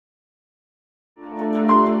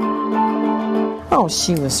Oh,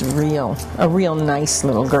 she was a real nice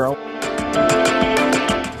little girl.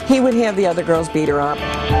 He would have the other girls beat her up.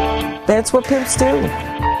 That's what pimps do.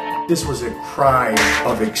 This was a crime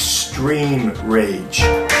of extreme rage.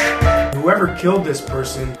 Whoever killed this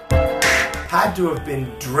person had to have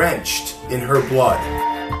been drenched in her blood.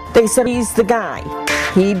 They said he's the guy.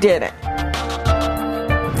 He did it.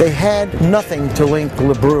 They had nothing to link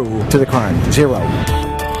Lebrew to the crime. Zero.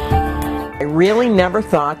 I really never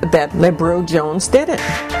thought that Lebrew Jones did it.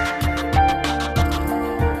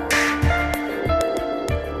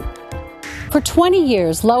 For 20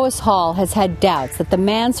 years, Lois Hall has had doubts that the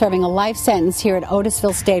man serving a life sentence here at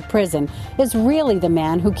Otisville State Prison is really the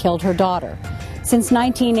man who killed her daughter. Since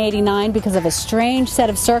 1989, because of a strange set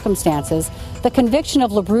of circumstances, the conviction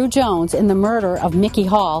of Lebrew Jones in the murder of Mickey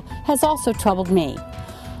Hall has also troubled me.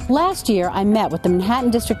 Last year, I met with the Manhattan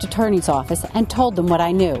District Attorney's Office and told them what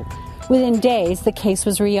I knew. Within days, the case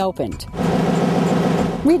was reopened.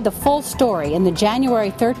 Read the full story in the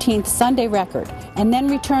January 13th Sunday Record, and then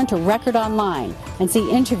return to Record Online and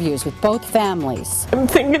see interviews with both families. I'm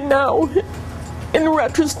thinking now, in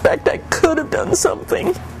retrospect, I could have done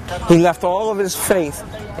something. He left all of his faith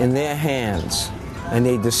in their hands, and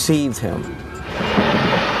they deceived him.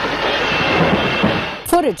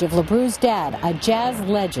 Footage of Lebrew's dad, a jazz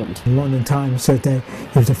legend. The London Times said that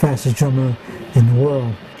he was the fastest drummer in the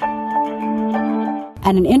world.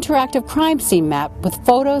 And an interactive crime scene map with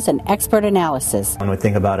photos and expert analysis. One would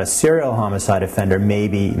think about a serial homicide offender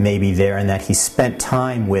maybe there in that he spent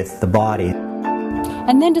time with the body.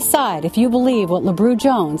 And then decide if you believe what Lebrew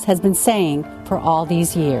Jones has been saying for all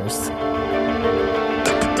these years.